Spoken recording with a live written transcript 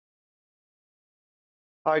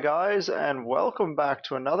Hi guys, and welcome back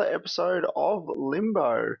to another episode of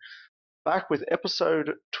Limbo. Back with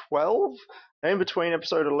episode 12. In between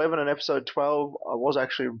episode 11 and episode 12, I was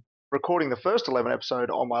actually recording the first 11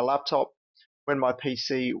 episode on my laptop when my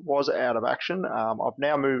PC was out of action. I've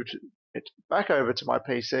now moved it back over to my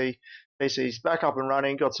PC. PC's back up and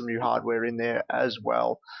running, got some new hardware in there as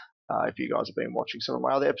well. If you guys have been watching some of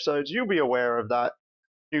my other episodes, you'll be aware of that.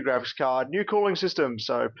 New graphics card, new cooling system,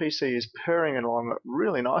 so PC is purring along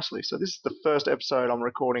really nicely. So this is the first episode I'm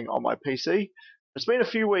recording on my PC. It's been a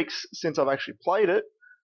few weeks since I've actually played it.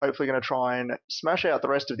 Hopefully going to try and smash out the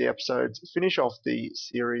rest of the episodes, finish off the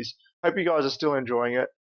series. Hope you guys are still enjoying it.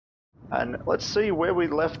 And let's see where we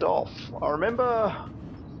left off. I remember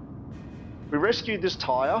we rescued this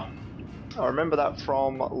tire. I remember that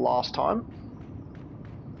from last time.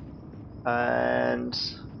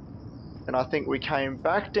 And I think we came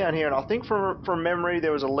back down here, and I think from memory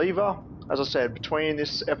there was a lever, as I said, between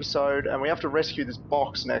this episode, and we have to rescue this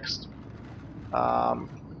box next,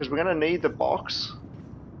 because we're going to need the box.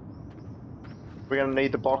 We're going to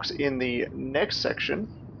need the box in the next section.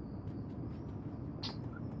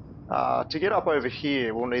 To get up over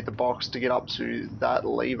here, we'll need the box to get up to that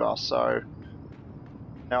lever. So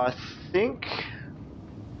now I think,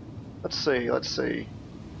 let's see.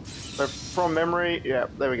 So from memory, yeah,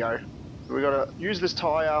 there we go. We got to use this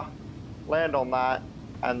tire, land on that,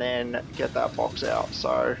 and then get that box out.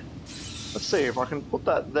 So let's see if I can put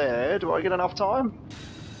that there. Do I get enough time?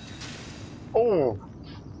 Oh,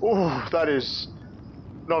 that is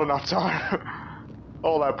not enough time.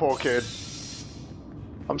 Oh, that poor kid.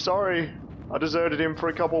 I'm sorry. I deserted him for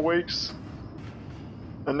a couple of weeks,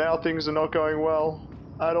 and now things are not going well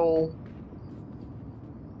at all.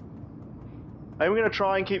 Maybe we're going to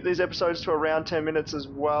try and keep these episodes to around 10 minutes as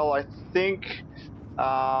well, I think.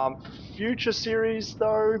 Future series,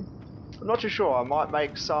 though, I'm not too sure. I might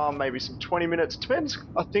make maybe some 20 minutes. Depends,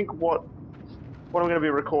 I think, what I'm going to be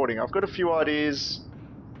recording. I've got a few ideas,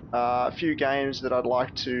 a few games that I'd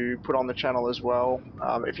like to put on the channel as well.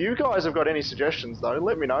 If you guys have got any suggestions, though,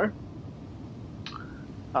 let me know.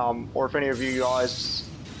 Or if any of you guys,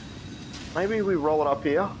 maybe we roll it up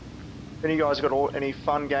here. If any of you guys got any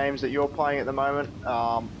fun games that you're playing at the moment,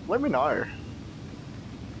 let me know.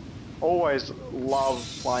 Always love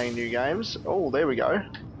playing new games. Oh, there we go.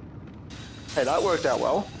 Hey, that worked out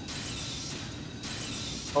well.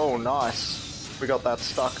 Oh, nice. We got that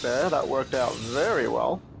stuck there. That worked out very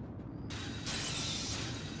well.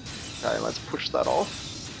 Okay, let's push that off.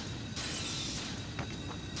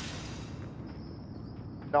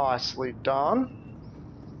 Nicely done.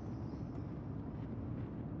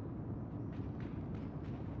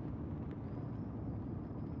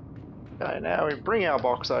 Okay, now we bring our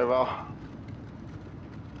box over.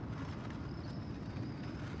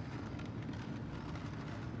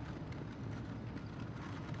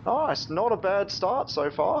 Nice, not a bad start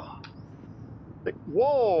so far.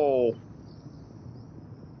 Whoa!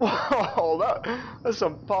 Whoa, there's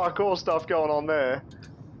some parkour stuff going on there.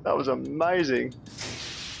 That was amazing.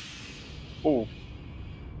 Oh,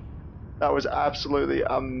 that was absolutely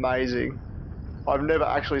amazing. I've never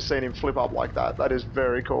actually seen him flip up like that. That is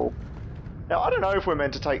very cool. Now, I don't know if we're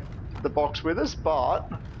meant to take the box with us, but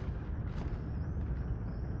I'm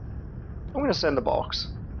going to send the box.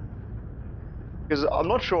 Because I'm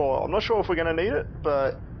not sure if we're going to need it,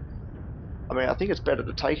 but I mean, I think it's better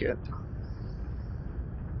to take it.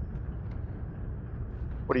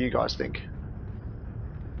 What do you guys think?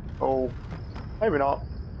 Oh, maybe not.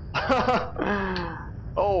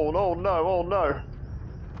 Oh, no.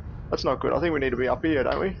 That's not good. I think we need to be up here,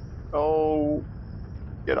 don't we? Oh,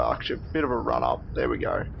 get actually a bit of a run up. There we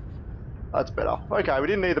go. That's better. Okay, we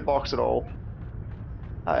didn't need the box at all.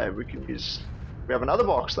 We have another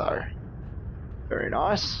box though. Very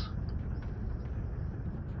nice.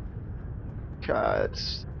 Okay,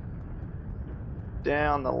 it's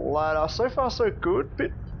down the ladder. So far so good.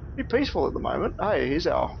 Bit peaceful at the moment. Hey, here's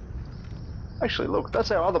our... Actually, look,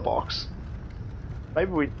 that's our other box.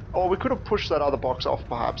 Maybe we could have pushed that other box off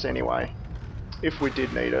perhaps anyway, if we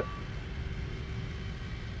did need it.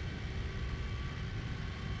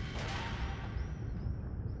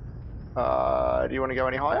 Do you want to go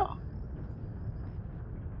any higher?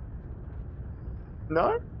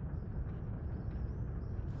 No?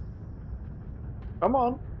 Come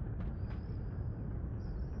on.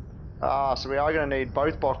 So we are going to need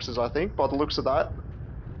both boxes, I think, by the looks of that.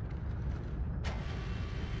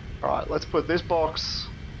 Alright, let's put this box...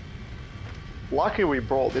 Lucky we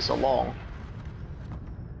brought this along.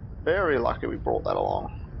 Very lucky we brought that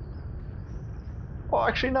along. Well,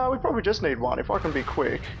 actually, no, we probably just need one, if I can be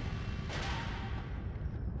quick.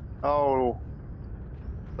 Oh.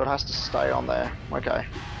 So it has to stay on there. Okay.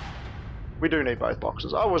 We do need both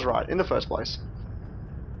boxes. I was right in the first place.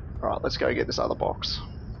 Alright, let's go get this other box.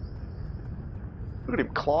 Look at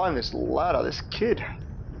him climb this ladder, this kid.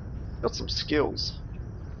 Got some skills.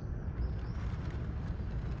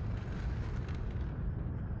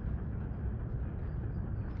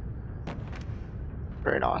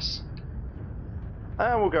 Very nice.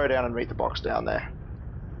 And we'll go down and meet the box down there.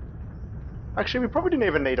 Actually, we probably didn't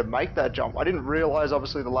even need to make that jump. I didn't realise,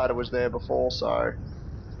 obviously, the ladder was there before, so...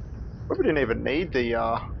 Probably didn't even need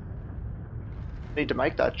the, need to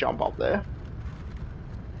make that jump up there.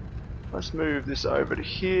 Let's move this over to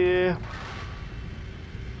here.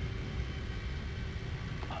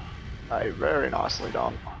 Hey, very nicely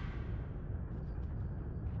done.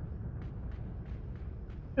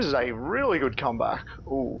 This is a really good comeback.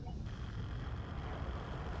 Ooh.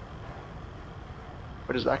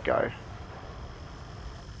 Where does that go?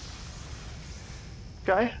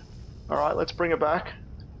 Okay. Alright, let's bring it back.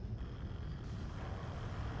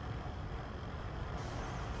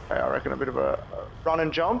 Okay, I reckon a bit of a run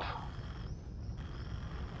and jump.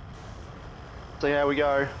 See how we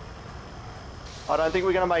go. I don't think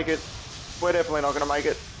we're going to make it. We're definitely not going to make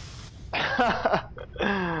it.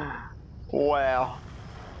 Wow.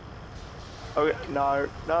 Okay, no.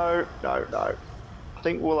 I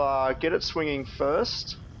think we'll get it swinging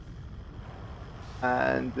first.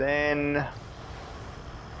 And then...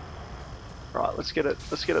 Right, let's get it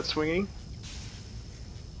swinging.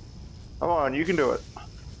 Come on, you can do it.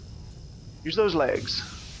 Use those legs.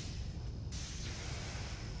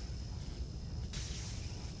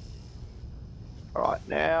 Alright,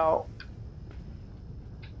 now...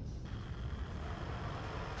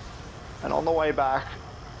 And on the way back...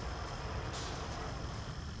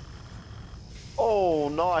 Oh,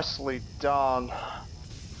 nicely done.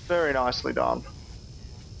 Very nicely done.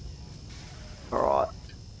 Alright.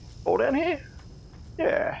 Fall down here?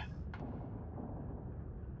 Yeah.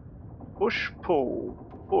 Push, pull,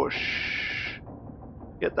 push.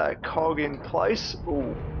 Get that cog in place.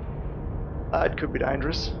 Ooh. That could be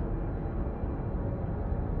dangerous.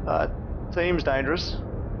 Seems dangerous.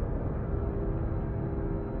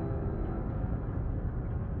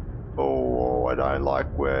 Oh, I don't like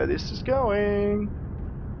where this is going.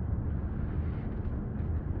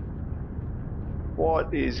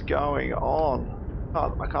 What is going on?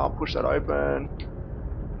 Oh, I can't push that open.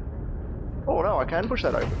 Oh no, I can push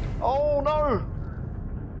that open. Oh no!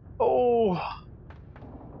 Oh!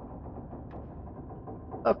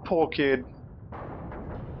 That poor kid.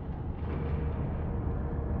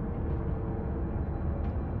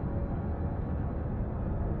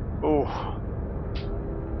 Oh.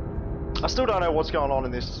 I still don't know what's going on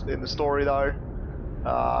in the story though.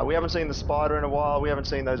 We haven't seen the spider in a while. We haven't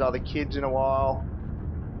seen those other kids in a while.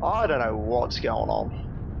 I don't know what's going on.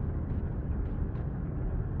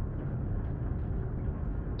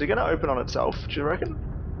 Is it going to open on itself, do you reckon?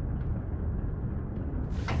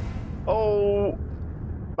 Oh,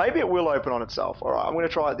 maybe it will open on itself. Alright, I'm going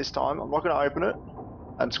to try it this time. I'm not going to open it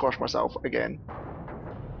and squash myself again.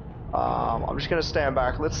 I'm just going to stand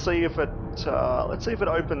back. Let's see if it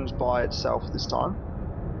opens by itself this time.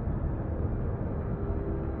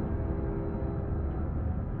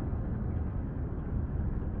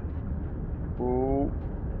 Ooh.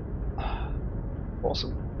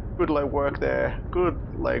 Awesome. Good leg work there. Good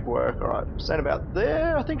leg work. Alright, stand about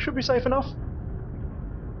there. I think should be safe enough.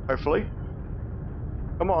 Hopefully.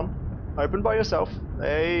 Come on. Open by yourself.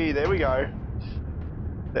 Hey, there we go.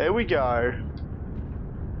 There we go.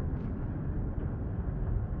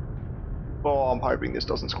 Oh, I'm hoping this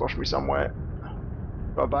doesn't squash me somewhere.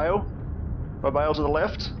 Do I bail? Do I bail to the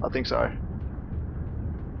left? I think so.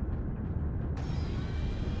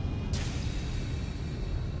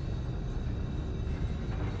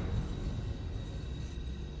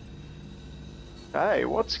 Hey,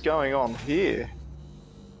 what's going on here?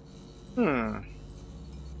 Not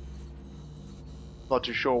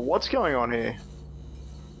too sure what's going on here.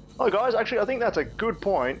 Oh guys, actually I think that's a good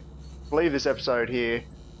point. Leave this episode here.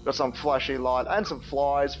 Got some flashy light and some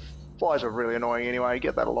flies. Flies are really annoying anyway,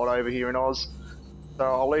 get that a lot over here in Oz. So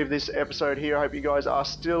I'll leave this episode here. I hope you guys are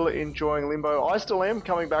still enjoying Limbo. I still am,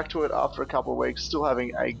 coming back to it after a couple of weeks, still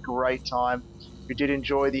having a great time. If you did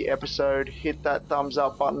enjoy the episode, hit that thumbs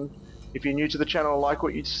up button. If you're new to the channel and like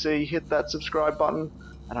what you see, hit that subscribe button,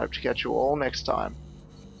 and hope to catch you all next time.